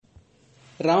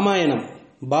ராமாயணம்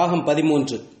பாகம்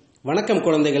 13. வணக்கம்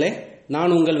குழந்தைகளே,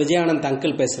 நான் உங்கள் விஜயானந்த்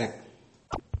அங்கிள் பேசுறேன்.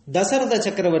 தசரத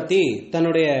சக்கரவர்த்தி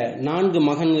தன்னுடைய 4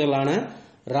 மகன்களான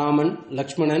ராமன்,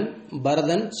 லக்ஷ்மணன்,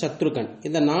 பரதன், சத்ருகன்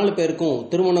இந்த 4 பேருக்கும்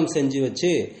திருமணம் செஞ்சு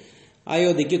வச்சு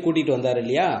அயோத்திக்கு கூட்டிட்டு வந்தார்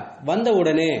இல்லையா. வந்த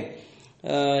உடனே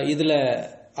இதுல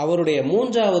அவருடைய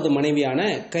 3வது மனைவியான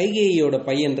கைகேயியோட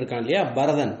பையன் இருக்கான் இல்லையா,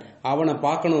 பரதன், அவனை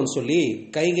பார்க்கணும்னு சொல்லி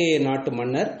கைகேய நாட்டு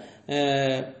மன்னர்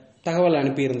தகவல்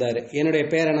அனுப்பியிருந்தாரு. என்னுடைய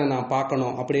பேரனை நான்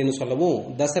பார்க்கணும் அப்படின்னு சொல்லவும்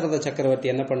தசரத சக்கரவர்த்தி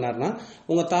என்ன பண்ணார்னா,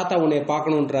 உங்க தாத்தா உன்னைய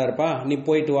பார்க்கணுன்றாருப்பா, நீ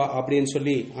போயிட்டு வா அப்படின்னு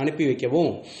சொல்லி அனுப்பி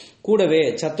வைக்கவும் கூடவே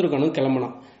சத்ருகனும்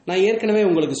கிளம்பினான். நான் ஏற்கனவே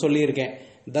உங்களுக்கு சொல்லியிருக்கேன்,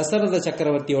 தசரத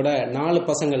சக்கரவர்த்தியோட 4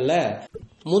 பசங்கள்ல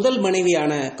முதல்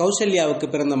மனைவியான கௌசல்யாவுக்கு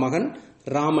பிறந்த மகன்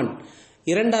ராமன்,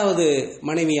 2வது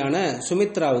மனைவியான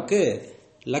சுமித்ராவுக்கு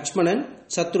லக்ஷ்மணன்,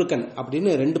 சத்ருகன் அப்படின்னு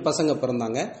 2 பசங்க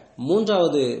பிறந்தாங்க.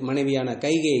 3வது மனைவியான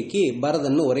கைகேயிக்கு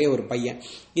பரதன் ஒரே ஒரு பையன்.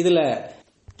 இதுல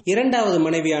 2வது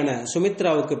மனைவியான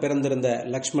சுமித்ராவுக்கு பிறந்திருந்த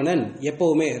லக்ஷ்மணன்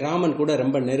எப்பவுமே ராமன் கூட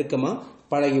ரொம்ப நெருக்கமா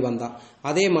பழகி வந்தான்.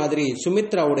 அதே மாதிரி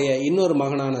சுமித்ராவுடைய இன்னொரு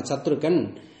மகனான சத்ருகன்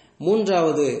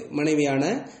 3வது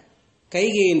மனைவியான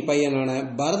கைகேயின் பையனான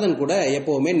பரதன் கூட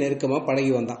எப்பவுமே நெருக்கமா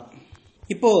பழகி வந்தான்.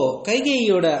 இப்போ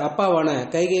கைகேயியோட அப்பாவான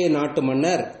கைகேய நாட்டு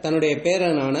மன்னர் தன்னுடைய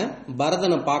பேரனான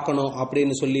பரதனை பார்க்கணும்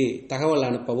அப்படின்னு சொல்லி தகவல்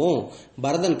அனுப்பவும்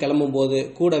பரதன் கிளம்பும் போது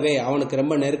கூடவே அவனுக்கு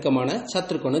ரொம்ப நெருக்கமான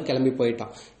சத்ருகனும் கிளம்பி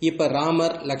போயிட்டான். இப்ப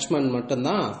ராமர், லக்ஷ்மணன்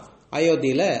மட்டும்தான்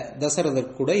அயோத்தியில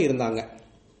தசரதர் கூட இருந்தாங்க.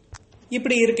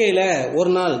 இப்படி இருக்கையில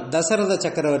ஒரு நாள் தசரத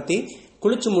சக்கரவர்த்தி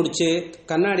குளிச்சு முடிச்சு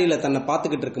கண்ணாடியில தன்னை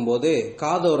பார்த்துக்கிட்டு இருக்கும்போது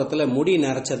காதோரத்துல முடி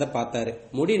நரைச்சதை பார்த்தாரு.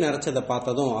 முடி நரைச்சதை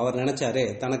பார்த்ததும் அவர் நினைச்சாரு,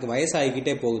 தனக்கு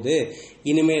வயசாகிக்கிட்டே போகுது,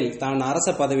 இனிமேல் தான் அரச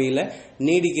பதவியில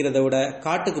நீடிக்கிறத விட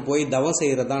காட்டுக்கு போய் தவம்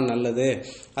செய்யறதுதான் நல்லது,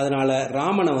 அதனால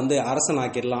ராமனை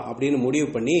அரசனாக்கிடலாம் அப்படின்னு முடிவு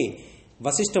பண்ணி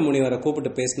வசிஷ்ட முனிவரை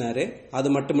கூப்பிட்டு பேசினாரு. அது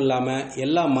மட்டும் இல்லாம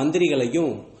எல்லா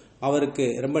மந்திரிகளையும் அவருக்கு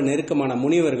ரொம்ப நெருக்கமான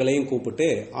முனிவர்களையும் கூப்பிட்டு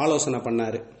ஆலோசனை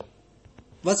பண்ணாரு.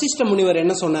 வசிஷ்ட முனிவர்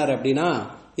என்ன சொன்னாரு அப்படின்னா,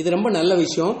 இது ரொம்ப நல்ல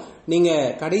விஷயம், நீங்க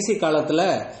கடைசி காலத்துல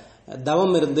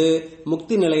தவம் இருந்து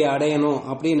முக்தி நிலையை அடையணும்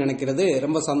அப்படின்னு நினைக்கிறது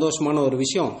ரொம்ப சந்தோஷமான ஒரு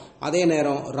விஷயம். அதே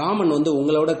நேரம் ராமன்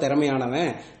உங்களோட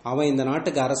திறமையானவன், அவன் இந்த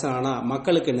நாட்டுக்கு அரசனானா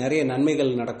மக்களுக்கு நிறைய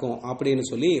நன்மைகள் நடக்கும் அப்படின்னு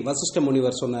சொல்லி வசிஷ்ட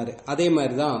முனிவர் சொன்னாரு. அதே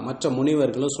மாதிரிதான் மற்ற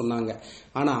முனிவர்களும் சொன்னாங்க.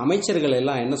 ஆனா அமைச்சர்கள்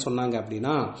எல்லாம் என்ன சொன்னாங்க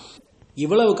அப்படின்னா,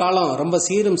 இவ்வளவு காலம் ரொம்ப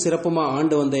சீரும் சிறப்புமா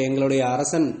ஆண்டு வந்த எங்களுடைய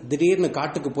அரசன் திடீர்னு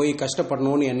காட்டுக்கு போய்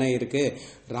கஷ்டப்படணும்னு என்ன இருக்கு,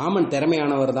 ராமன்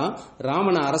திறமையானவர் தான்,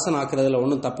 ராமனை அரசன் ஆக்குறதுல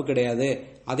ஒன்றும் தப்பு கிடையாது.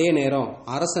 அதே நேரம்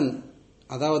அரசன்,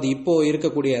 அதாவது இப்போ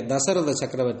இருக்கக்கூடிய தசரத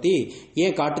சக்கரவர்த்தி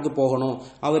ஏன் காட்டுக்கு போகணும்,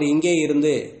 அவர் இங்கே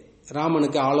இருந்து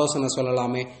ராமனுக்கு ஆலோசனை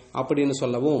சொல்லலாமே அப்படின்னு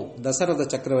சொல்லவும் தசரத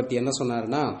சக்கரவர்த்தி என்ன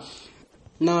சொன்னாருன்னா,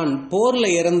 நான் போர்ல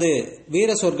இறந்து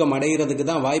வீர சொர்க்கம் அடைகிறதுக்கு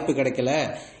தான் வாய்ப்பு கிடைக்கல,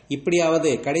 இப்படியாவது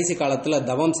கடைசி காலத்துல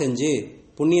தவம் செஞ்சு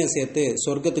புண்ணியம் சேர்த்து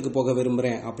சொர்க்கத்துக்கு போக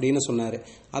விரும்புறேன் அப்படின்னு சொன்னாரு.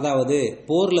 அதாவது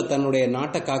போர்ல தன்னுடைய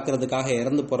நாட்டை காக்கிறதுக்காக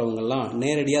இறந்து போறவங்க எல்லாம்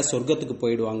நேரடியா சொர்க்கத்துக்கு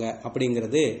போயிடுவாங்க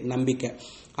அப்படிங்கிறது நம்பிக்கை.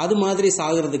 அது மாதிரி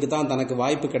சாகிறதுக்கு தான் தனக்கு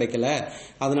வாய்ப்பு கிடைக்கல,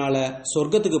 அதனால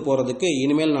சொர்க்கத்துக்கு போறதுக்கு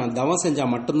இனிமேல் நான் தவம் செஞ்சா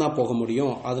மட்டும்தான் போக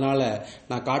முடியும், அதனால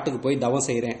நான் காட்டுக்கு போய் தவம்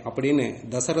செய்யறேன் அப்படின்னு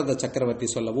தசரத சக்கரவர்த்தி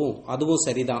சொல்லவும் அதுவும்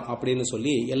சரிதான் அப்படின்னு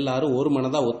சொல்லி எல்லாரும் ஒரு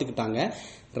மனதா ஒத்துக்கிட்டாங்க.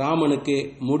 ராமனுக்கு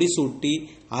முடிசூட்டி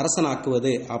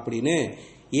அரசனாக்குவது அப்படின்னு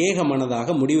ஏக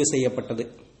மனதாக முடிவு செய்யப்பட்டது.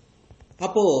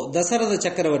 அப்போ தசரத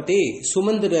சக்கரவர்த்தி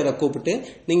சுமந்திரரை கூப்பிட்டு,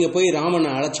 நீங்க போய் ராமனை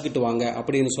அழைச்சிக்கிட்டு வாங்க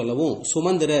அப்படின்னு சொல்லவும்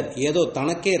சுமந்திரர் ஏதோ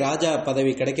தனக்கே ராஜா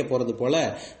பதவி கிடைக்க போறது போல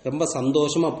ரொம்ப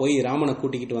சந்தோஷமா போய் ராமனை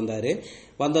கூட்டிக்கிட்டு வந்தாரு.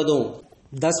 வந்ததும்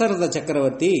தசரத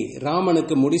சக்கரவர்த்தி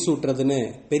ராமனுக்கு முடிசூட்டுறதுன்னு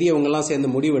பெரியவங்க எல்லாம்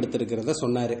சேர்ந்து முடிவு எடுத்திருக்கிறத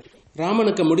சொன்னாரு.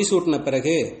 ராமனுக்கு முடிசூட்டின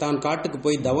பிறகு தான் காட்டுக்கு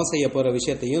போய் தவம் செய்ய போற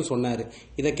விஷயத்தையும் சொன்னாரு.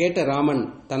 இதை கேட்ட ராமன்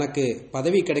தனக்கு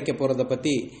பதவி கிடைக்க போறத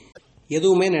பத்தி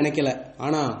எதுவுமே நினைக்கல.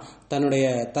 ஆனா தன்னுடைய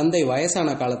தந்தை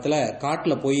வயசான காலத்துல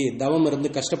காட்டுல போய் தவம் இருந்து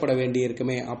கஷ்டப்பட வேண்டி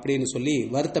இருக்குமே அப்படின்னு சொல்லி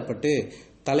வருத்தப்பட்டு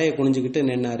தலையை குனிஞ்சுக்கிட்டு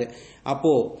நின்னாரு.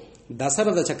 அப்போ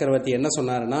தசரத சக்கரவர்த்தி என்ன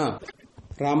சொன்னாருன்னா,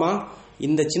 ராமா,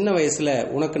 இந்த சின்ன வயசுல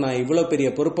உனக்கு நான் இவ்வளவு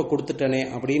பெரிய பொறுப்பை கொடுத்துட்டனே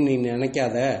அப்படின்னு நீ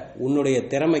நினைக்காத, உன்னுடைய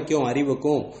திறமைக்கும்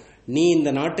அறிவுக்கும் நீ இந்த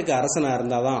நாட்டுக்கு அரசனா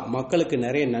இருந்தாதான் மக்களுக்கு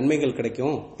நிறைய நன்மைகள்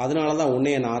கிடைக்கும், அதனாலதான்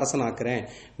உன்னைய நான் அரசனாக்குறேன்.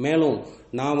 மேலும்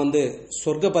நான்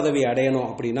சொர்க்க பதவி அடையணும்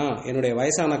அப்படின்னா என்னுடைய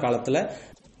வயசான காலத்துல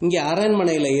இங்க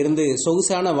அரண்மனையில இருந்து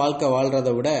சொகுசான வாழ்க்கை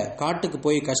வாழ்றதை விட காட்டுக்கு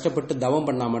போய் கஷ்டப்பட்டு தவம்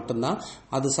பண்ணா மட்டும்தான்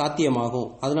அது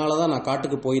சாத்தியமாகும், அதனாலதான் நான்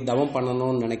காட்டுக்கு போய் தவம்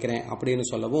பண்ணணும்னு நினைக்கிறேன் அப்படின்னு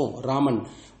சொல்லவும் ராமன்,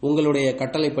 உங்களுடைய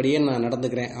கட்டளைப்படியே நான்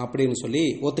நடந்துக்கிறேன் அப்படின்னு சொல்லி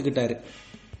ஒத்துக்கிட்டாரு.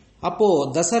 அப்போ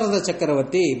தசரத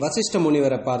சக்கரவர்த்தி வசிஷ்ட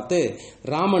முனிவரை பார்த்து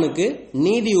ராமனுக்கு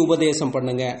நீதி உபதேசம்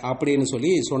பண்ணுங்க அப்படின்னு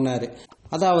சொல்லி சொன்னாரு.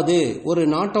 அதாவது ஒரு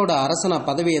நாட்டோட அரசனா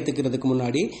பதவி ஏற்றுக்கிறதுக்கு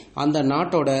முன்னாடி அந்த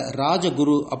நாட்டோட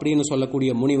ராஜகுரு அப்படின்னு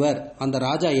சொல்லக்கூடிய முனிவர் அந்த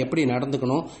ராஜா எப்படி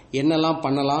நடந்துக்கணும், என்னெல்லாம்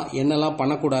பண்ணலாம் என்னெல்லாம்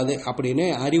பண்ணக்கூடாது அப்படின்னு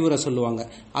அறிவுரை சொல்லுவாங்க.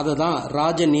 அதை தான்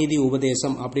ராஜநீதி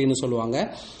உபதேசம் அப்படின்னு சொல்லுவாங்க.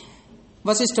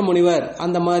 வசிஷ்ட முனிவர்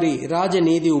அந்த மாதிரி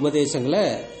ராஜநீதி உபதேசங்களை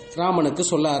ராமனுக்கு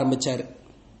சொல்ல ஆரம்பிச்சாரு.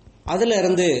 அதுல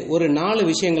இருந்து ஒரு 4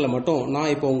 விஷயங்களை மட்டும்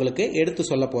நான் இப்போ உங்களுக்கு எடுத்து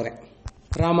சொல்ல போறேன்.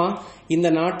 ராமா, இந்த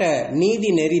நாட்டை நீதி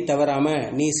நெறி தவறாம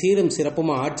நீ சீரும்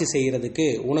சிறப்புமா ஆட்சி செய்யறதுக்கு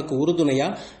உனக்கு உறுதுணையா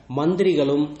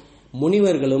மந்திரிகளும்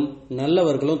முனிவர்களும்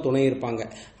நல்லவர்களும் துணை இருப்பாங்க.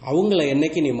 அவங்கள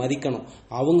என்னைக்கு நீ மதிக்கணும்.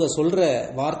 அவங்க சொல்ற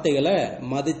வார்த்தைகளை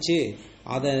மதிச்சு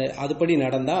அதுபடி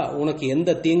நடந்தா உனக்கு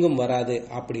எந்த தீங்கும் வராது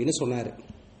அப்படின்னு சொன்னாரு.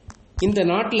 இந்த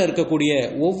நாட்டில் இருக்கக்கூடிய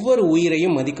ஒவ்வொரு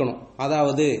உயிரையும் மதிக்கணும்.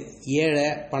 அதாவது ஏழை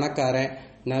பணக்காரன்,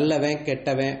 நல்லவன்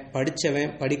கெட்டவன்,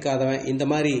 படித்தவன் படிக்காதவன், இந்த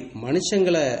மாதிரி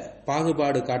மனுஷங்களை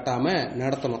பாகுபாடு காட்டாம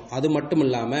நடத்தணும். அது மட்டும்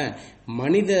இல்லாம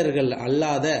மனிதர்கள்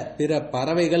அல்லாத பிற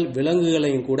பறவைகள்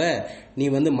விலங்குகளையும் கூட நீ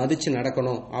மதிச்சு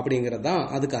நடக்கணும் அப்படிங்கிறது தான்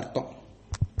அதுக்கு அர்த்தம்.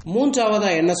 3வதா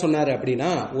என்ன சொன்னாரு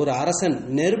அப்படின்னா, ஒரு அரசன்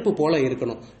நெருப்பு போல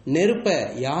இருக்கணும். நெருப்பை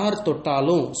யார்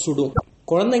தொட்டாலும் சுடும்.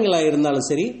 குழந்தைங்களா இருந்தாலும்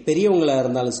சரி, பெரியவங்களா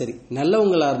இருந்தாலும் சரி,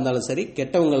 நல்லவங்களா இருந்தாலும் சரி,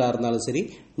 கெட்டவங்களா இருந்தாலும் சரி,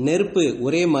 நெருப்பு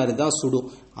ஒரே மாதிரி தான் சுடும்.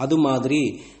 அது மாதிரி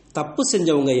தப்பு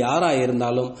செஞ்சவங்க யாரா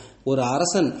இருந்தாலும் ஒரு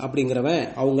அரசன் அப்படிங்கிறவன்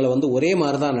அவங்கள ஒரே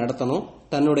மாதிரி தான் நடத்தணும்.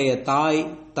 தன்னுடைய தாய்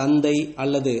தந்தை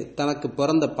அல்லது தனக்கு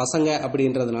பிறந்த பசங்க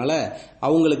அப்படின்றதுனால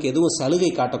அவங்களுக்கு எதுவும் சலுகை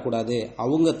காட்டக்கூடாது.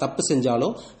 அவங்க தப்பு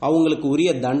செஞ்சாலும் அவங்களுக்கு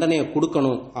உரிய தண்டனையை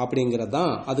கொடுக்கணும் அப்படிங்கிறது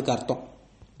தான் அதுக்கு அர்த்தம்.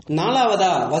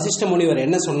 4வதா வசிஷ்ட முனிவர்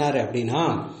என்ன சொன்னாரு அப்படின்னா,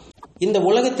 இந்த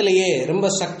உலகத்திலேயே ரொம்ப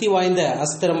சக்தி வாய்ந்த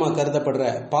அஸ்திரமா கருதப்படுற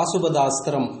பாசுபத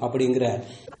அஸ்திரம் அப்படிங்கிற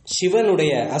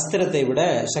சிவனுடைய அஸ்திரத்தை விட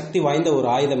சக்தி வாய்ந்த ஒரு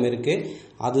ஆயுதம் இருக்கு.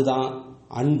 அதுதான்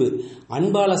அன்பு.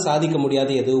 அன்பால சாதிக்க முடியாத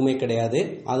எதுவுமே கிடையாது.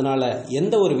 அதனால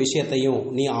எந்த ஒரு விஷயத்தையும்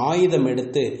நீ ஆயுதம்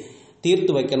எடுத்து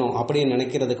தீர்த்து வைக்கணும் அப்படின்னு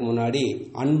நினைக்கிறதுக்கு முன்னாடி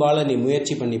அன்பால நீ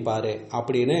முயற்சி பண்ணிப்பாரு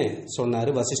அப்படின்னு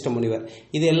சொன்னாரு வசிஷ்ட முனிவர்.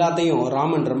 இது எல்லாத்தையும்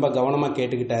ராமன் ரொம்ப கவனமா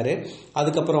கேட்டுக்கிட்டாரு.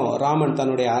 அதுக்கப்புறம் ராமன்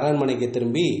தன்னுடைய அரண்மனைக்கு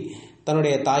திரும்பி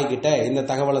தன்னுடைய தாய்கிட்ட இந்த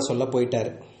தகவலை சொல்ல போயிட்டாரு.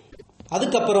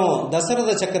 அதுக்கப்புறம்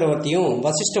தசரத சக்கரவர்த்தியும்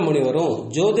வசிஷ்ட முனிவரும்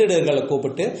ஜோதிடர்களை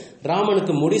கூப்பிட்டு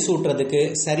ராமனுக்கு முடி சூட்டுறதுக்கு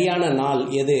சரியான நாள்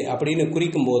எது அப்படின்னு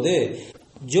குறிக்கும் போது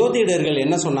ஜோதிடர்கள்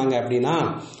என்ன சொன்னாங்க அப்படின்னா,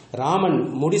 ராமன்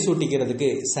முடி சூட்டிக்கிறதுக்கு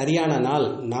சரியான நாள்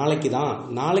நாளைக்கு தான்.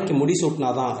 நாளைக்கு முடி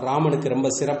சூட்டினாதான் ராமனுக்கு ரொம்ப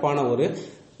சிறப்பான ஒரு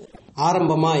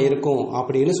ஆரம்பமா இருக்கும்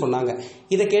அப்படின்னு சொன்னாங்க.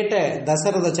 இதை கேட்ட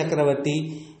தசரத சக்கரவர்த்தி,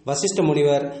 வசிஷ்ட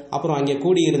முனிவர், அப்புறம் அங்கே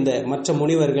கூடியிருந்த மற்ற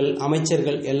முனிவர்கள்,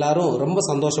 அமைச்சர்கள் எல்லாரும் ரொம்ப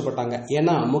சந்தோஷப்பட்டாங்க.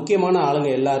 ஏன்னா முக்கியமான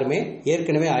ஆளுங்க எல்லாருமே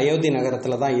ஏற்கனவே அயோத்தி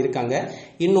நகரத்துல தான் இருக்காங்க.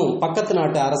 இன்னும் பக்கத்து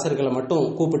நாட்டு அரசர்களை மட்டும்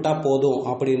கூப்பிட்டா போதும்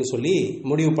அப்படின்னு சொல்லி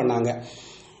முடிவு பண்ணாங்க.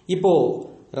 இப்போ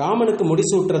ராமனுக்கு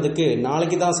முடிசூட்டுறதுக்கு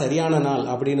நாளைக்கு தான் சரியான நாள்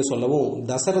அப்படின்னு சொல்லவும்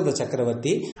தசரத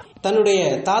சக்கரவர்த்தி தன்னுடைய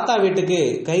தாத்தா வீட்டுக்கு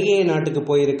கைகேயி நாட்டுக்கு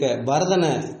போயிருக்க பரதனை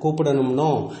கூப்பிடணும்னோ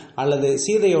அல்லது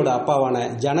சீதையோட அப்பாவான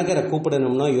ஜனகரை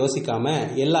கூப்பிடணும்னோ யோசிக்காம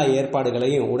எல்லா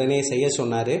ஏற்பாடுகளையும் உடனே செய்ய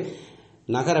சொன்னாரு.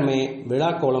 நகரமே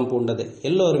விழாக்கோலம் பூண்டது.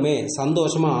 எல்லோருமே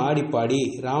சந்தோஷமா ஆடிப்பாடி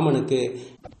ராமனுக்கு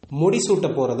முடிசூட்ட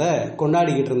போறத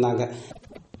கொண்டாடிக்கிட்டு இருந்தாங்க.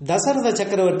 தசரத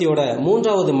சக்கரவர்த்தியோட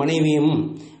 3வது மனைவியும்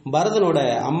பரதனோட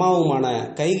அம்மாவுமான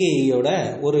கைகேயியோட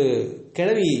ஒரு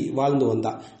கிழவி வாழ்ந்து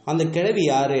வந்தா. அந்த கிழவி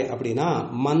யாரு அப்படின்னா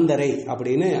மந்தரை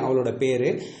அப்படின்னு அவளோட பேரு.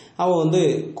 அவ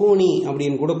கூனி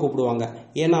அப்படின்னு கூட கூப்பிடுவாங்க.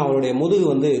 ஏன்னா அவளுடைய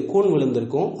முதுகு கூன்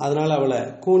விழுந்திருக்கும். அதனால அவளை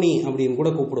கூனி அப்படின்னு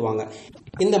கூட கூப்பிடுவாங்க.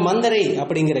 இந்த மந்தரை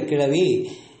அப்படிங்கிற கிழவி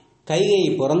கைகேயி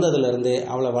பிறந்ததுல இருந்து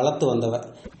அவளை வளர்த்து வந்தவ.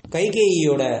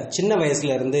 கைகேயியோட சின்ன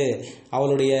வயசுல இருந்து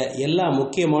அவளுடைய எல்லா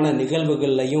முக்கியமான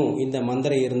நிகழ்வுகள்லையும் இந்த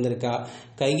மந்தரை இருந்திருக்கா.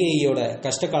 கைகேயியோட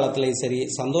கஷ்ட காலத்திலையும் சரி,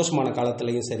 சந்தோஷமான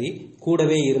காலத்திலையும் சரி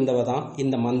கூடவே இருந்தவ தான்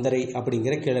இந்த மந்தரை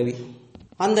அப்படிங்கிற கிழவி.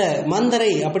 அந்த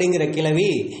மந்தரை அப்படிங்கிற கிழவி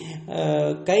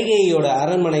கைகேயியோட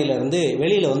அரண்மனையில இருந்து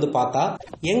வெளியில பார்த்தா,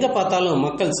 எங்க பார்த்தாலும்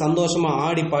மக்கள் சந்தோஷமா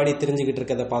ஆடி பாடி தெரிஞ்சுக்கிட்டு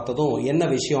இருக்கதை பார்த்ததும் என்ன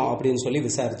விஷயம் அப்படின்னு சொல்லி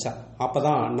விசாரிச்சா.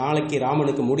 அப்பதான் நாளைக்கு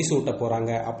ராமனுக்கு முடிசூட்ட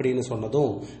போறாங்க அப்படின்னு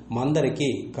சொன்னதும் மந்தரைக்கு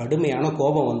கடுமையான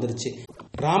கோபம் வந்துருச்சு.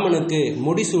 ராமனுக்கு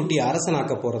முடிசூட்டி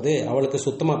அரசனாக்க போறது அவளுக்கு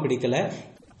சுத்தமா பிடிக்கல.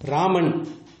 ராமன்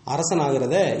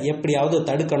அரசனாகிறத எப்படியாவது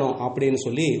தடுக்கணும் அப்படின்னு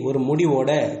சொல்லி ஒரு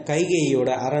முடிவோட கைகேயியோட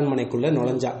அரண்மனைக்குள்ள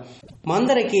நுழைஞ்சா.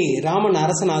 மந்தரைக்கு ராமன்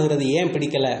அரசனாகிறது ஏன்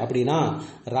பிடிக்கல அப்படின்னா,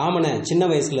 ராமனை சின்ன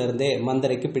வயசுல இருந்தே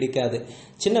மந்தரைக்கு பிடிக்காது.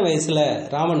 சின்ன வயசுல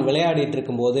ராமன் விளையாடிட்டு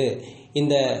இருக்கும் போது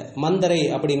இந்த மந்தரை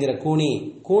அப்படிங்கிற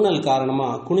கூணல் காரணமா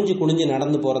குனிஞ்சு குனிஞ்சு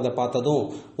நடந்து போறத பார்த்ததும்,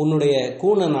 உன்னுடைய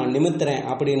கூனை நான் நிமித்துறேன்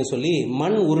அப்படின்னு சொல்லி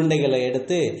மண் உருண்டைகளை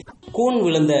எடுத்து கூன்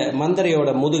விழுந்த மந்தரையோட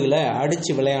முதுகுல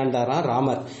அடிச்சு விளையாண்டாராம்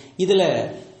ராமர். இதுல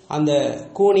அந்த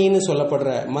கூனின்னு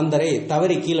சொல்லப்படுற மந்தரை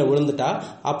தவறி கீழே விழுந்துட்டா.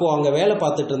 அப்போ அங்க வேலை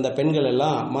பார்த்துட்டு இருந்த பெண்கள்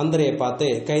எல்லாம் மந்தரையை பார்த்து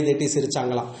கைதட்டி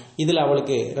சிரிச்சாங்களாம். இதுல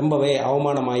அவளுக்கு ரொம்பவே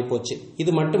அவமானம் ஆகி போச்சு.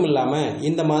 இது மட்டும் இல்லாம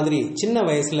இந்த மாதிரி சின்ன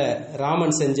வயசுல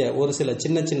ராமன் செஞ்ச ஒரு சில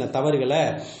சின்ன சின்ன தவறுகளை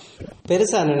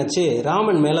பெருசா நினைச்சு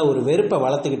ராமன் மேல ஒரு வெறுப்பை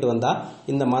வளர்த்துக்கிட்டு வந்தா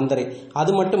இந்த மந்தரை.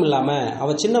 அது மட்டும் இல்லாம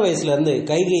அவ சின்ன வயசுல இருந்து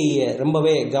கைகேயிய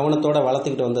ரொம்பவே கவனத்தோட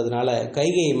வளர்த்துக்கிட்டு வந்ததுனால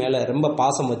கைகேயி மேல ரொம்ப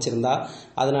பாசம் வச்சிருந்தா.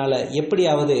 அதனால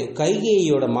எப்படியாவது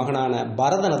கைகேயியோட மகனான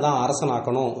பரதனை தான்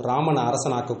அரசனாக்கணும், ராமனை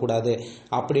அரசனாக்க கூடாது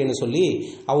அப்படின்னு சொல்லி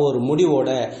அவ ஒரு முடிவோட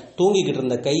தூங்கிக்கிட்டு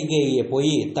இருந்த கைகேயிய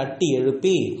போய் தட்டி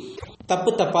எழுப்பி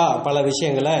தப்பு தப்பா பல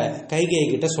விஷயங்களை கைகேயி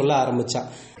கிட்ட சொல்ல ஆரம்பிச்சா.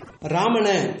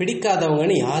 ராமனை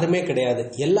பிடிக்காதவங்கன்னு யாருமே கிடையாது.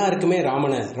 எல்லாருக்குமே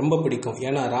ராமனை ரொம்ப பிடிக்கும்.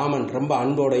 ஏன்னா ராமன் ரொம்ப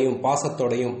அன்போடையும்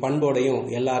பாசத்தோடையும் பண்போடையும்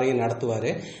எல்லாரையும்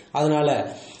நடத்துவாரு. அதனால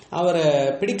அவரை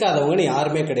பிடிக்காதவங்கன்னு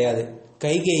யாருமே கிடையாது.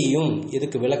 கைகேயும்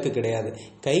இதுக்கு விலக்கு கிடையாது.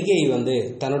 கைகேயி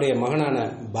தன்னுடைய மகனான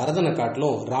பரதனை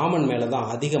காட்டிலும் ராமன் மேலதான்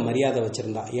அதிக மரியாதை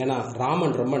வச்சிருந்தா. ஏன்னா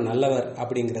ராமன் ரொம்ப நல்லவர்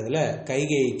அப்படிங்கறதுல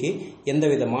கைகேயிக்கு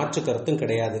எந்தவித மாற்று கருத்தும்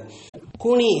கிடையாது.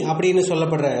 கூனி அப்படின்னு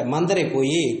சொல்லப்படுற மந்தரை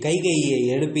போய் கைகேயியை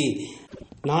எழுப்பி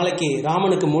நாளைக்கு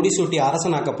ராமனுக்கு முடிசூட்டி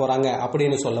அரசனாக்க போறாங்க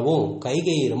அப்படின்னு சொல்லவும்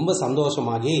கைகேயி ரொம்ப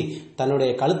சந்தோஷமாகி தன்னுடைய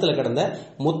கழுத்துல கிடந்த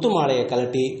முத்து மாலையை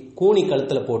கழட்டி கூனி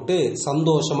கழுத்துல போட்டு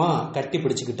சந்தோஷமா கட்டி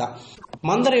பிடிச்சுக்கிட்டா.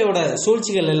 மந்தரையோட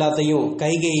சூழ்ச்சிகள் எல்லாத்தையும்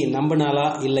கைகேயி நம்பினாலா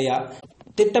இல்லையா,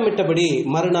 திட்டமிட்டபடி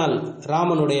மறுநாள்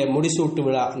ராமனுடைய முடிசூட்டு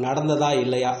விழா நடந்ததா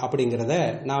இல்லையா அப்படிங்கிறத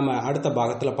நாம அடுத்த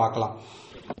பாகத்துல பார்க்கலாம்.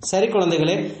 சரி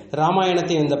குழந்தைகளே,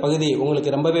 ராமாயணத்தின் இந்த பகுதி உங்களுக்கு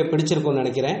ரொம்பவே பிடிச்சிருக்கும்னு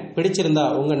நினைக்கிறேன். பிடிச்சிருந்தா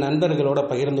உங்க நண்பர்களோட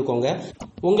பகிர்ந்துக்கோங்க.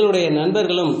 உங்களுடைய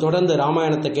நண்பர்களும் தொடர்ந்து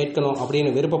ராமாயணத்தை கேட்கணும்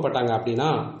அப்படின்னு விருப்பப்பட்டாங்க அப்படின்னா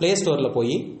பிளே ஸ்டோர்ல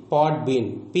போய் பாட்பீன்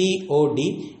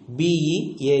PODBEAN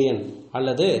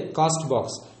அல்லது காஸ்ட்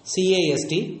பாக்ஸ்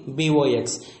CASTBOX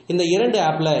இந்த 2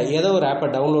 ஆப்ல ஏதோ ஒரு ஆப்பை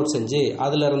டவுன்லோட் செஞ்சு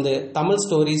அதுல இருந்து தமிழ்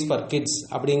ஸ்டோரிஸ் ஃபார் கிட்ஸ்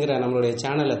அப்படிங்கிற நம்மளுடைய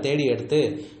சேனலை தேடி எடுத்து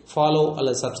ஃபாலோ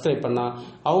அல்லது சப்ஸ்கிரைப் பண்ணா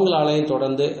அவங்களாலையும்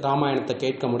தொடர்ந்து ராமாயணத்தை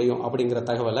கேட்க முடியும் அப்படிங்கிற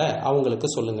தகவலை அவங்களுக்கு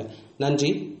சொல்லுங்க.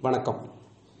 நன்றி, வணக்கம்.